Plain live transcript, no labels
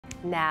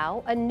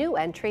Now, a new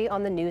entry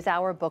on the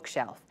NewsHour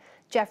bookshelf.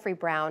 Jeffrey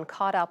Brown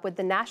caught up with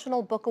the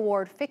National Book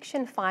Award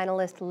fiction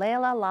finalist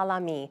Laila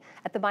Lalami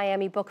at the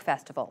Miami Book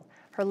Festival.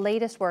 Her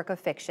latest work of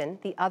fiction,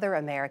 The Other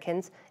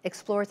Americans,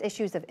 explores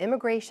issues of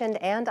immigration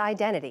and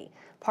identity,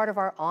 part of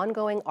our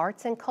ongoing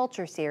arts and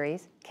culture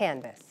series,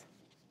 Canvas.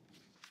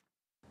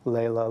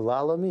 Laila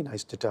Lalami,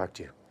 nice to talk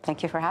to you.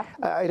 Thank you for having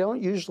me. I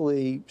don't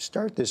usually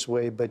start this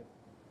way, but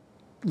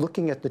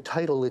looking at the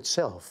title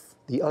itself,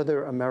 The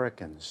Other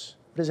Americans,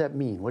 what does that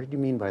mean? What did you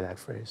mean by that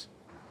phrase?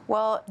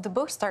 Well, the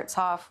book starts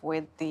off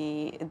with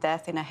the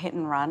death in a hit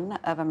and run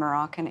of a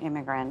Moroccan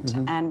immigrant,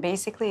 and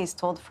basically is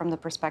told from the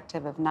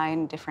perspective of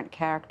 9 different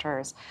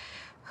characters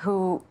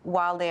who,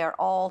 while they are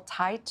all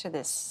tied to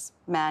this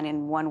man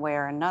in one way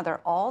or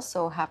another,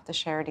 also have the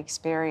shared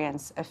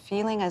experience of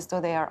feeling as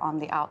though they are on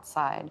the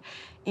outside,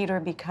 either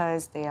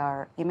because they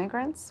are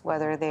immigrants,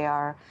 whether they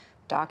are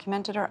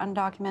documented or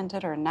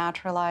undocumented or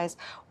naturalized,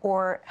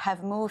 or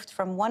have moved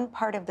from one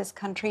part of this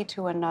country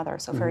to another.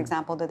 So, for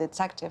example, the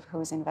detective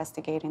who's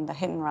investigating the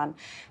hit and run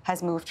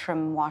has moved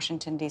from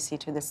Washington, D.C.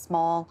 to this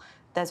small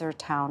desert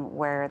town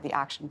where the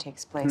action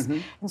takes place.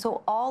 And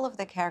so all of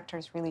the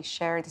characters really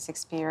share this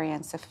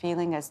experience of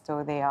feeling as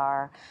though they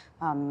are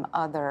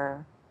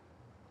other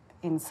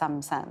in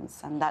some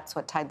sense, and that's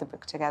what tied the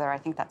book together. I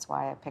think that's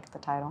why I picked the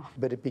title.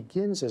 But it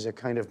begins as a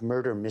kind of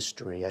murder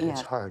mystery at its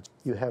heart.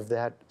 You have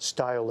that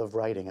style of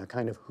writing, a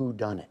kind of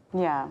whodunit.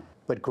 Yeah.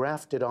 But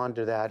grafted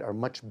onto that are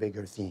much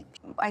bigger themes.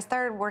 I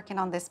started working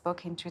on this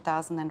book in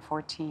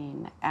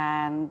 2014,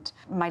 and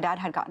my dad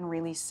had gotten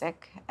really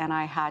sick, and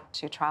I had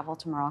to travel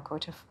to Morocco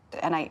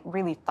and I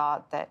really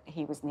thought that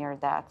he was near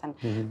death.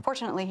 And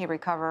fortunately, he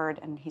recovered,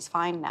 and he's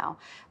fine now.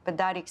 But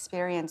that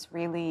experience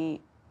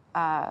really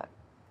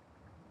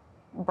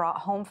brought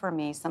home for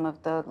me some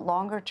of the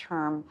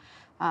longer-term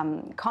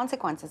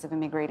consequences of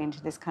immigrating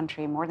to this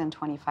country more than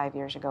 25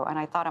 years ago. And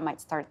I thought I might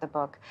start the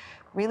book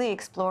really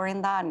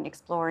exploring that and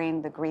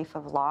exploring the grief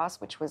of loss,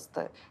 which was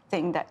the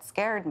thing that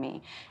scared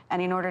me.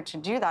 And in order to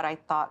do that, I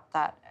thought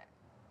that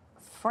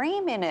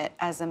framing it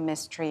as a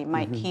mystery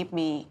might keep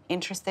me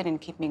interested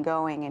and keep me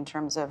going in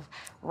terms of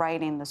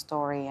writing the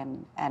story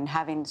and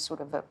having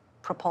sort of a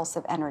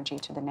propulsive energy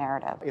to the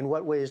narrative. In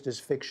what ways does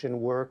fiction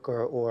work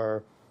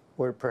or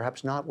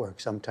perhaps not work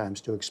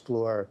sometimes to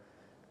explore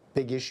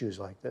big issues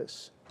like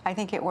this? I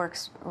think it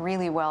works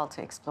really well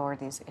to explore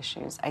these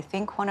issues. I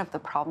think one of the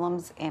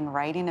problems in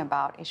writing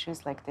about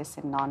issues like this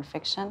in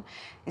nonfiction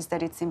is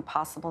that it's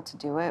impossible to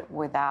do it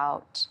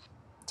without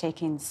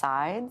taking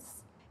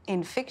sides.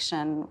 In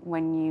fiction,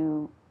 when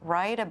you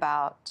write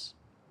about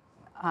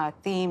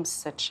themes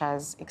such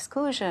as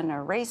exclusion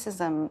or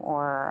racism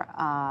or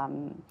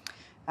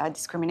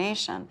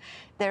discrimination,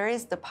 there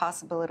is the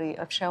possibility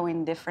of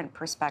showing different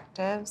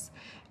perspectives,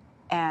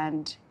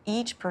 and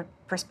each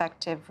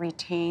perspective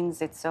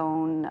retains its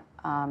own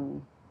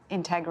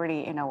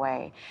integrity in a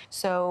way.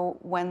 So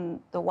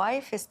when the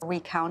wife is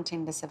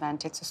recounting this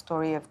event, it's a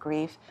story of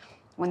grief.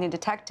 When the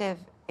detective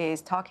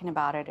is talking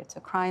about it, it's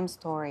a crime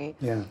story.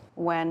 Yeah.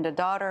 When the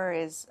daughter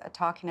is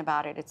talking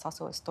about it, it's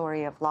also a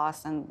story of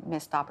loss and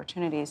missed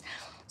opportunities.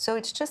 So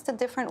it's just a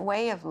different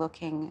way of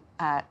looking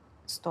at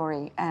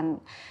story. And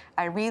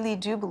I really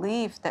do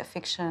believe that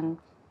fiction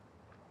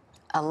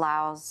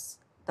allows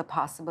the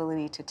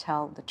possibility to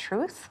tell the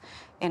truth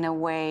in a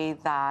way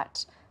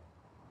that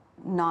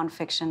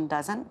nonfiction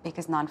doesn't,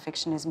 because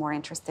nonfiction is more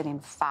interested in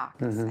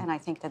facts. And I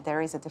think that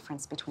there is a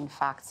difference between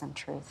facts and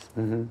truth.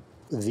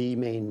 The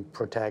main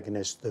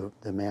protagonist,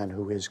 the man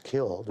who is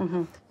killed,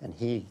 and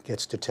he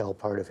gets to tell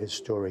part of his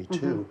story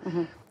too.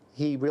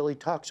 He really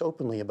talks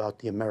openly about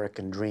the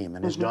American dream,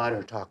 and his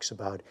daughter talks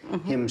about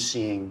him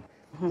seeing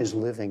is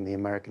living the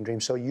American dream.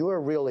 So you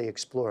are really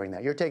exploring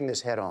that. You're taking this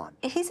head on.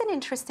 He's an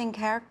interesting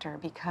character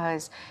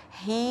because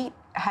he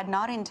had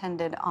not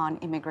intended on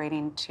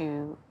immigrating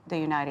to the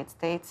United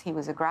States. He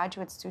was a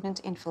graduate student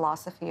in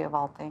philosophy, of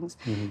all things,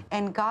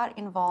 and got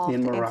involved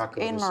in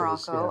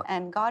Morocco,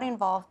 and got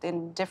involved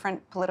in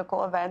different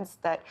political events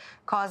that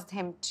caused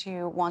him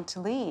to want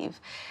to leave.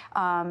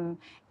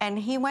 And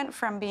he went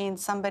from being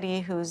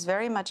somebody who's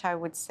very much, I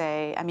would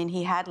say, I mean,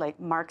 he had like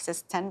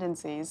Marxist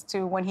tendencies,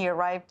 to when he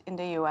arrived in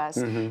the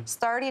US,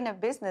 starting a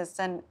business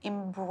and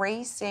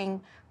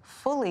embracing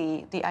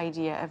fully the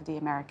idea of the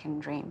American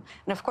dream.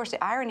 And of course,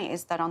 the irony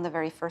is that on the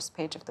very first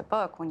page of the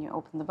book, when you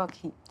open the book,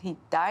 he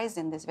dies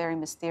in this very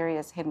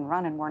mysterious hit and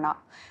run, and we're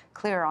not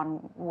clear on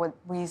what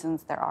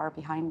reasons there are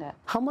behind it.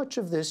 How much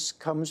of this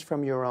comes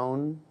from your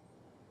own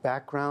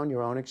background,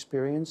 your own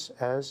experience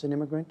as an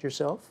immigrant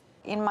yourself?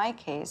 In my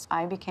case,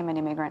 I became an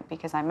immigrant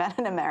because I met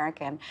an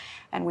American,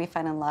 and we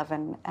fell in love,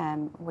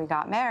 and we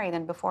got married.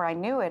 And before I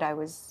knew it, I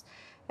was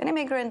an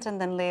immigrant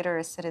and then later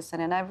a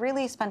citizen. And I've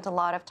really spent a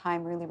lot of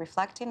time really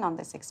reflecting on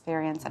this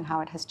experience and how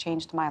it has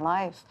changed my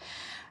life.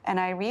 And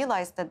I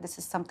realized that this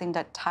is something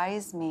that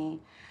ties me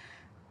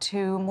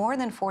to more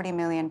than 40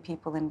 million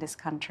people in this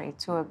country,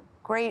 to a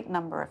great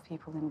number of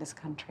people in this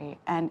country.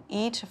 And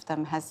each of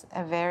them has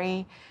a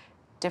very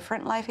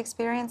different life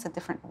experience, a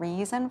different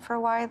reason for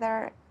why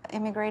they're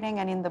immigrating.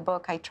 And in the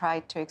book, I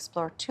tried to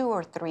explore 2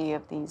 or 3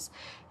 of these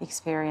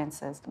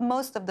experiences.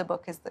 Most of the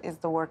book is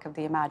the work of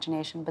the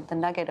imagination, but the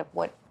nugget of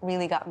what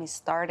really got me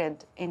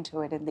started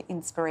into it and the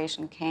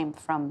inspiration came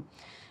from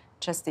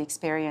just the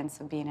experience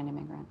of being an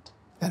immigrant.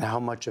 And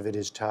how much of it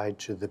is tied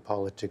to the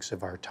politics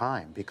of our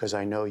time? Because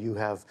I know you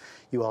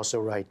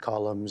also write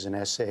columns and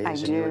essays,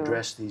 and you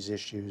address these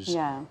issues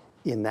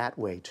in that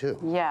way too.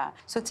 Yeah.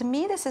 So to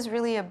me, this is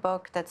really a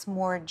book that's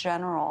more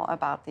general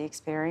about the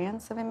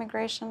experience of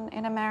immigration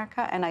in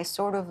America, and I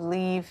sort of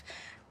leave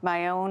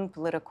my own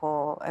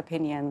political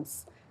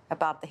opinions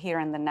about the here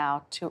and the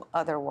now to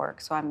other work.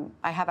 So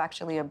I have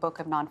actually a book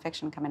of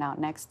nonfiction coming out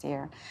next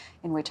year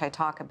in which I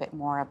talk a bit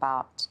more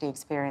about the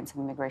experience of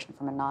immigration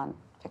from a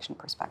nonfiction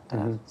perspective.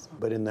 Mm-hmm.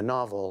 But in the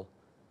novel,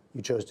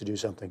 you chose to do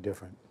something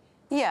different.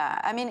 Yeah,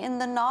 I mean, in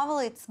the novel,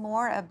 it's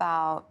more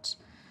about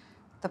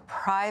the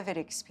private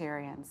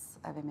experience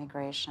of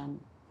immigration,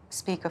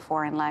 speak a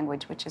foreign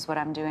language, which is what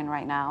I'm doing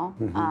right now.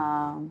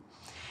 Mm-hmm.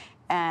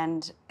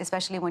 And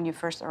especially when you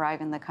first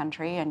arrive in the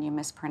country and you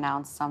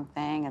mispronounce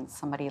something and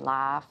somebody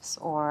laughs,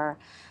 or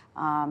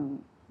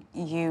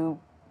you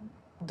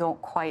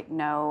don't quite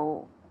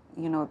know,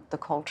 the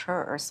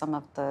culture or some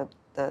of the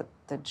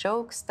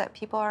jokes that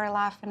people are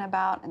laughing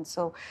about. And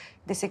so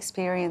this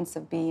experience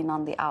of being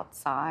on the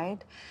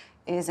outside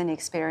is an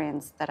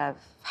experience that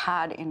I've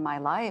had in my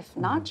life,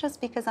 not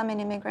just because I'm an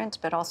immigrant,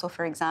 but also,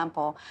 for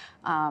example,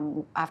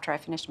 after I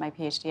finished my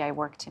PhD, I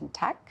worked in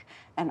tech,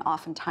 and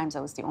oftentimes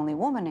I was the only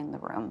woman in the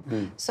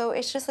room. So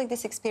it's just like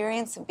this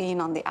experience of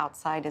being on the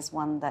outside is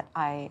one that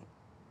I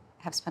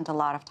have spent a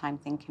lot of time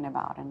thinking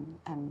about,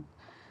 and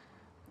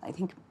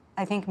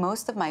I think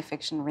most of my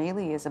fiction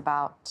really is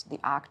about the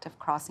act of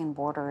crossing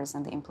borders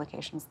and the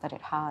implications that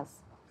it has.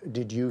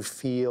 Did you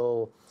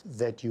feel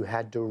that you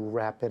had to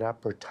wrap it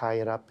up or tie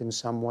it up in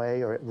some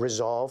way or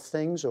resolve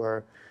things,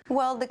 or?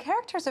 Well, the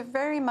characters are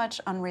very much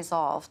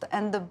unresolved,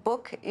 and the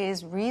book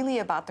is really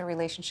about the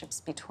relationships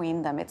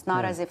between them. It's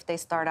not as if they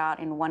start out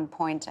in one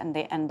point and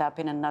they end up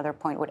in another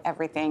point where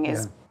everything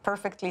is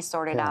perfectly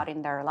sorted out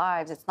in their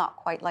lives. It's not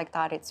quite like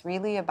that. It's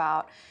really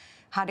about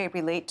how they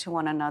relate to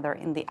one another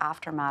in the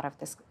aftermath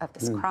of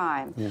this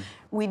crime.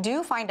 We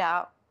do find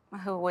out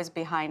who was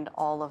behind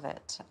all of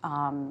it.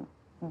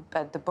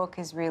 But the book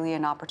is really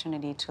an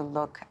opportunity to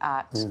look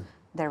at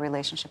their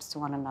relationships to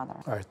one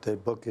another. All right, the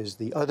book is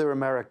The Other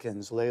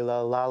Americans,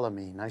 Laila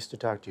Lalami. Nice to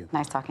talk to you.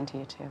 Nice talking to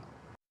you, too.